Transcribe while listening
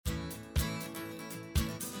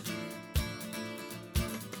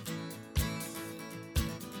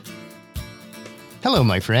Hello,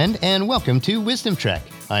 my friend, and welcome to Wisdom Trek.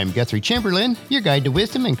 I'm Guthrie Chamberlain, your guide to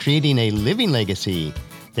wisdom and creating a living legacy.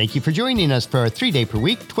 Thank you for joining us for our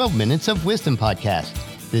 3-day-per-week, 12 Minutes of Wisdom podcast.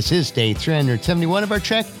 This is day 371 of our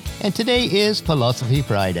trek, and today is Philosophy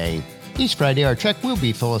Friday. Each Friday, our trek will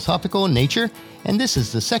be philosophical in nature, and this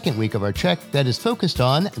is the second week of our trek that is focused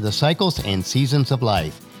on the cycles and seasons of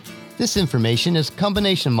life. This information is a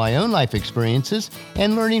combination of my own life experiences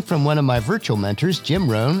and learning from one of my virtual mentors, Jim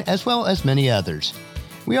Rohn, as well as many others.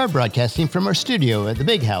 We are broadcasting from our studio at the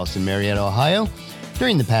Big House in Marietta, Ohio.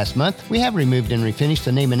 During the past month, we have removed and refinished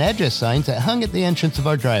the name and address signs that hung at the entrance of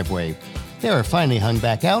our driveway. They are finally hung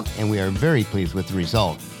back out, and we are very pleased with the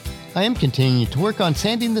result. I am continuing to work on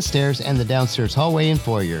sanding the stairs and the downstairs hallway and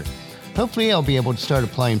foyer. Hopefully, I'll be able to start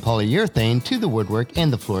applying polyurethane to the woodwork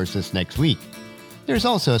and the floors this next week. There's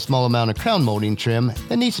also a small amount of crown molding trim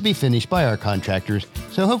that needs to be finished by our contractors,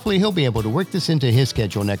 so hopefully he'll be able to work this into his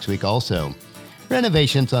schedule next week also.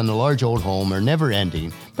 Renovations on the large old home are never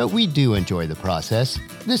ending, but we do enjoy the process.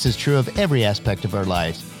 This is true of every aspect of our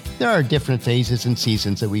lives. There are different phases and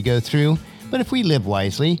seasons that we go through, but if we live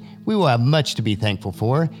wisely, we will have much to be thankful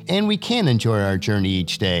for, and we can enjoy our journey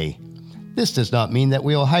each day. This does not mean that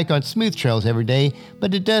we will hike on smooth trails every day,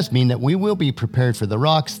 but it does mean that we will be prepared for the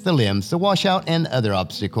rocks, the limbs, the washout, and other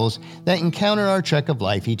obstacles that encounter our trek of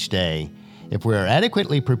life each day. If we are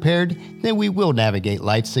adequately prepared, then we will navigate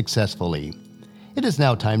life successfully. It is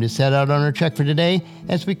now time to set out on our trek for today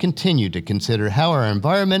as we continue to consider how our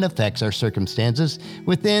environment affects our circumstances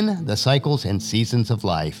within the cycles and seasons of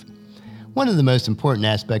life. One of the most important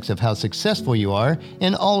aspects of how successful you are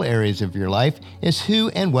in all areas of your life is who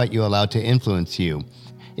and what you allow to influence you,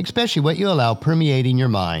 especially what you allow permeating your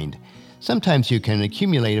mind. Sometimes you can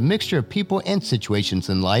accumulate a mixture of people and situations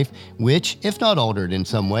in life which, if not altered in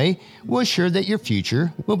some way, will assure that your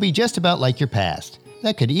future will be just about like your past.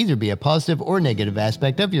 That could either be a positive or negative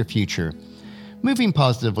aspect of your future. Moving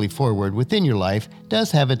positively forward within your life does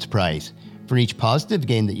have its price. For each positive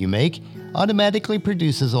gain that you make, automatically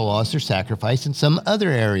produces a loss or sacrifice in some other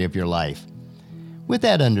area of your life. With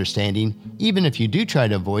that understanding, even if you do try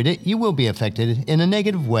to avoid it, you will be affected in a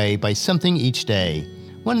negative way by something each day.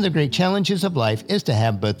 One of the great challenges of life is to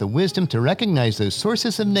have both the wisdom to recognize those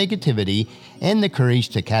sources of negativity and the courage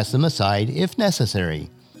to cast them aside if necessary.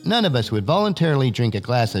 None of us would voluntarily drink a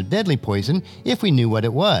glass of deadly poison if we knew what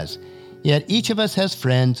it was. Yet each of us has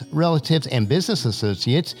friends, relatives, and business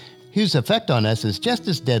associates whose effect on us is just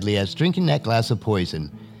as deadly as drinking that glass of poison.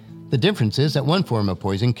 The difference is that one form of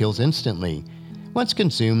poison kills instantly. Once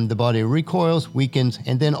consumed, the body recoils, weakens,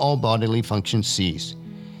 and then all bodily functions cease.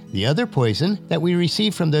 The other poison that we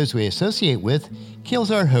receive from those we associate with kills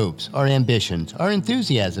our hopes, our ambitions, our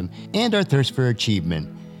enthusiasm, and our thirst for achievement.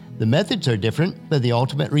 The methods are different, but the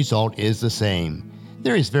ultimate result is the same.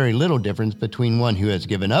 There is very little difference between one who has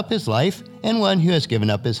given up his life and one who has given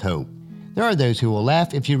up his hope. There are those who will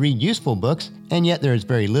laugh if you read useful books, and yet there is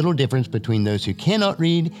very little difference between those who cannot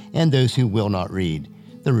read and those who will not read.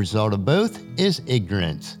 The result of both is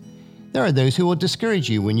ignorance. There are those who will discourage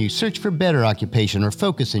you when you search for better occupation or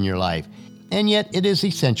focus in your life, and yet it is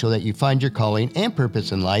essential that you find your calling and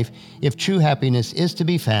purpose in life if true happiness is to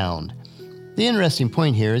be found. The interesting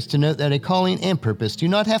point here is to note that a calling and purpose do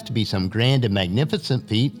not have to be some grand and magnificent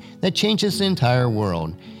feat that changes the entire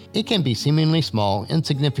world. It can be seemingly small,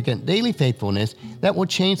 insignificant daily faithfulness that will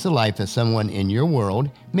change the life of someone in your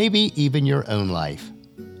world, maybe even your own life.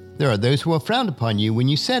 There are those who will frown upon you when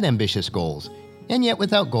you set ambitious goals, and yet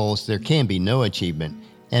without goals there can be no achievement,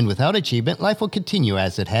 and without achievement life will continue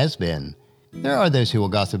as it has been. There are those who will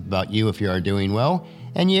gossip about you if you are doing well,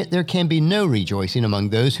 and yet there can be no rejoicing among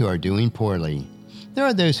those who are doing poorly. There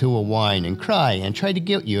are those who will whine and cry and try to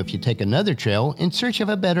guilt you if you take another trail in search of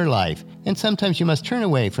a better life, and sometimes you must turn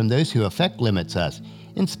away from those whose effect limits us,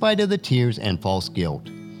 in spite of the tears and false guilt.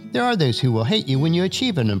 There are those who will hate you when you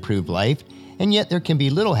achieve an improved life, and yet there can be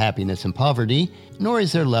little happiness in poverty, nor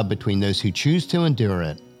is there love between those who choose to endure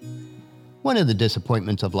it. One of the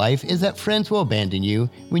disappointments of life is that friends will abandon you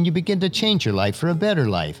when you begin to change your life for a better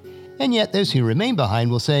life, and yet those who remain behind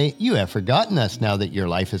will say, "You have forgotten us now that your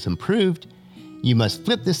life has improved." You must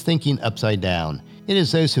flip this thinking upside down. It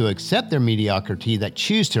is those who accept their mediocrity that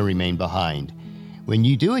choose to remain behind. When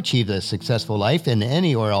you do achieve a successful life in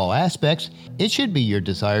any or all aspects, it should be your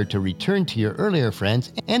desire to return to your earlier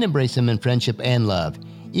friends and embrace them in friendship and love,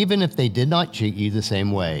 even if they did not treat you the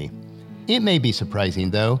same way. It may be surprising,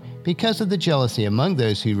 though, because of the jealousy among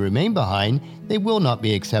those who remain behind, they will not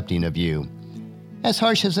be accepting of you. As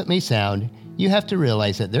harsh as it may sound, you have to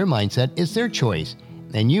realize that their mindset is their choice,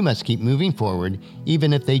 and you must keep moving forward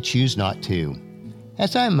even if they choose not to.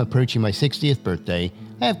 As I am approaching my 60th birthday,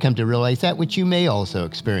 I have come to realize that which you may also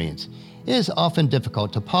experience. It is often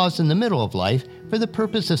difficult to pause in the middle of life for the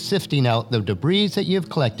purpose of sifting out the debris that you have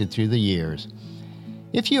collected through the years.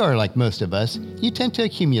 If you are like most of us, you tend to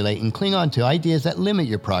accumulate and cling on to ideas that limit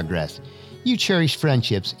your progress. You cherish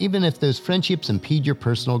friendships even if those friendships impede your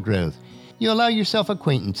personal growth. You allow yourself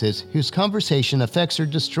acquaintances whose conversation affects or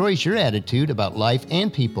destroys your attitude about life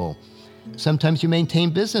and people. Sometimes you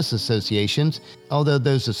maintain business associations, although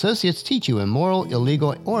those associates teach you immoral,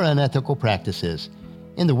 illegal, or unethical practices.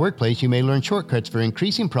 In the workplace, you may learn shortcuts for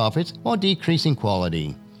increasing profits while decreasing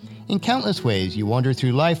quality. In countless ways, you wander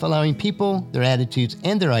through life allowing people, their attitudes,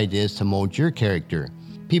 and their ideas to mold your character.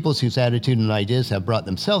 Peoples whose attitude and ideas have brought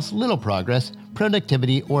themselves little progress,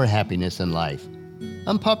 productivity, or happiness in life.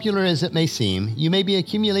 Unpopular as it may seem, you may be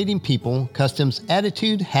accumulating people, customs,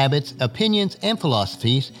 attitude, habits, opinions, and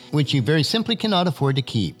philosophies which you very simply cannot afford to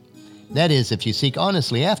keep. That is, if you seek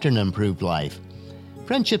honestly after an improved life.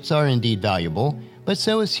 Friendships are indeed valuable, but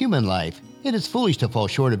so is human life. It is foolish to fall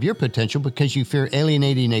short of your potential because you fear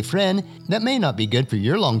alienating a friend that may not be good for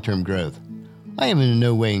your long-term growth. I am in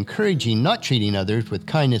no way encouraging not treating others with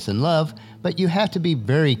kindness and love, but you have to be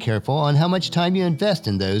very careful on how much time you invest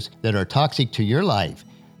in those that are toxic to your life.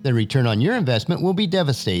 The return on your investment will be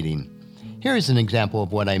devastating. Here is an example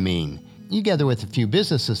of what I mean. You gather with a few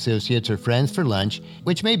business associates or friends for lunch,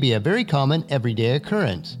 which may be a very common everyday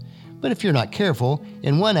occurrence. But if you're not careful,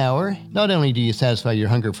 in 1 hour, not only do you satisfy your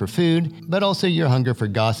hunger for food, but also your hunger for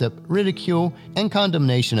gossip, ridicule, and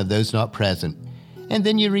condemnation of those not present. And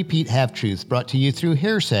then you repeat half-truths brought to you through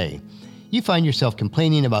hearsay. You find yourself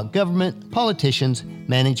complaining about government, politicians,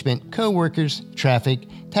 management, co-workers, traffic,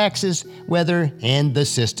 taxes, weather, and the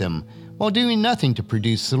system, while doing nothing to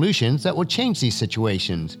produce solutions that will change these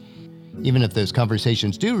situations. Even if those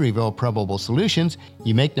conversations do reveal probable solutions,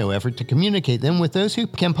 you make no effort to communicate them with those who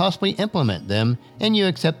can possibly implement them, and you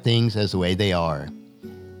accept things as the way they are.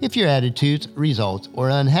 If your attitudes, results, or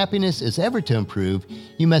unhappiness is ever to improve,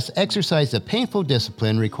 you must exercise the painful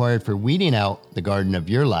discipline required for weeding out the garden of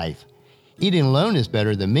your life. Eating alone is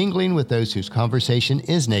better than mingling with those whose conversation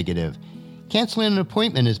is negative. Canceling an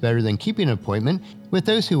appointment is better than keeping an appointment with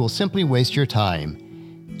those who will simply waste your time.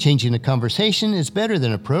 Changing a conversation is better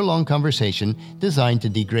than a prolonged conversation designed to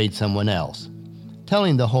degrade someone else.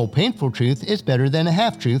 Telling the whole painful truth is better than a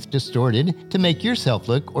half-truth distorted to make yourself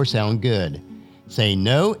look or sound good. Saying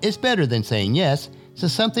no is better than saying yes to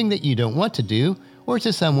something that you don't want to do or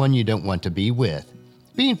to someone you don't want to be with.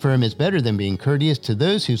 Being firm is better than being courteous to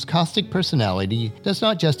those whose caustic personality does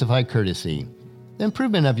not justify courtesy. The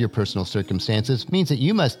improvement of your personal circumstances means that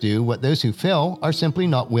you must do what those who fail are simply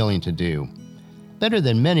not willing to do. Better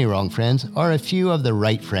than many wrong friends are a few of the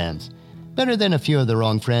right friends. Better than a few of the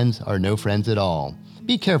wrong friends are no friends at all.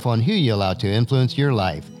 Be careful on who you allow to influence your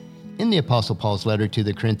life. In the Apostle Paul's letter to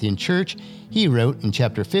the Corinthian church, he wrote in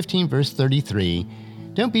chapter 15, verse 33,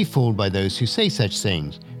 "Don't be fooled by those who say such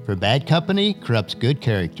things, for bad company corrupts good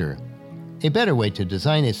character." A better way to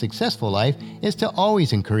design a successful life is to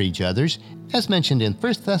always encourage others, as mentioned in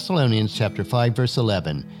 1 Thessalonians chapter 5, verse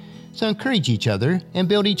 11. So encourage each other and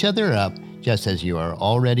build each other up, just as you are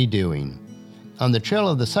already doing. On the trail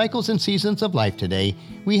of the cycles and seasons of life today,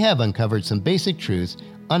 we have uncovered some basic truths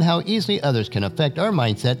on how easily others can affect our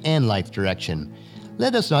mindset and life direction.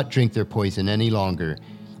 Let us not drink their poison any longer,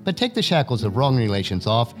 but take the shackles of wrong relations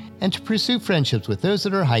off and to pursue friendships with those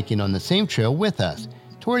that are hiking on the same trail with us,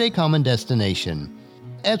 toward a common destination.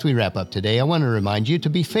 As we wrap up today, I want to remind you to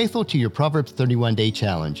be faithful to your Proverbs 31-day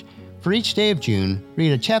challenge. For each day of June,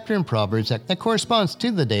 read a chapter in Proverbs that corresponds to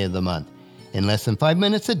the day of the month. In less than 5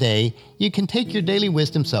 minutes a day, you can take your daily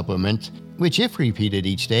wisdom supplements, which if repeated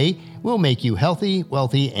each day, will make you healthy,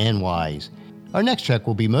 wealthy, and wise. Our next trek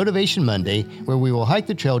will be Motivation Monday, where we will hike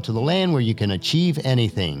the trail to the land where you can achieve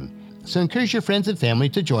anything. So encourage your friends and family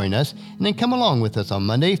to join us, and then come along with us on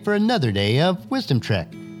Monday for another day of Wisdom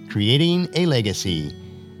Trek, Creating a Legacy.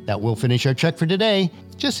 That will finish our trek for today.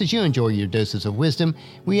 Just as you enjoy your doses of wisdom,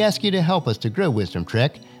 we ask you to help us to grow Wisdom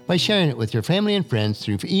Trek by sharing it with your family and friends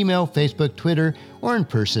through email, Facebook, Twitter, or in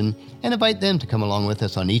person, and invite them to come along with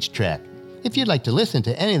us on each trek. If you'd like to listen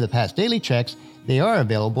to any of the past daily treks, they are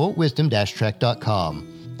available at wisdom-trek.com.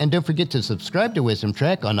 And don't forget to subscribe to Wisdom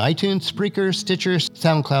Trek on iTunes, Spreaker, Stitcher,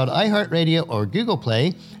 SoundCloud, iHeartRadio, or Google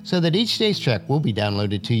Play so that each day's trek will be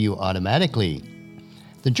downloaded to you automatically.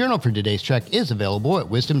 The journal for today's trek is available at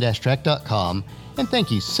wisdom-trek.com, and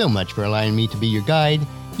thank you so much for allowing me to be your guide,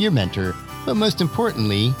 your mentor, but most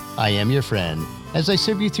importantly, I am your friend, as I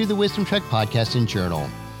serve you through the Wisdom Trek podcast and journal.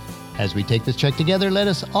 As we take this trek together, let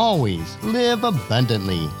us always live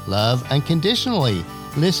abundantly, love unconditionally,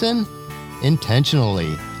 listen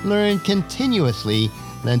intentionally, learn continuously,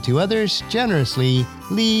 lend to others generously,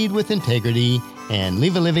 lead with integrity, and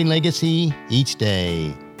leave a living legacy each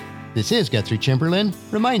day. This is Guthrie Chamberlain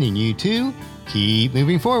reminding you to keep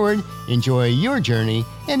moving forward, enjoy your journey,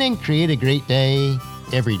 and then create a great day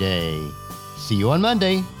every day. See you on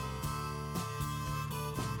Monday.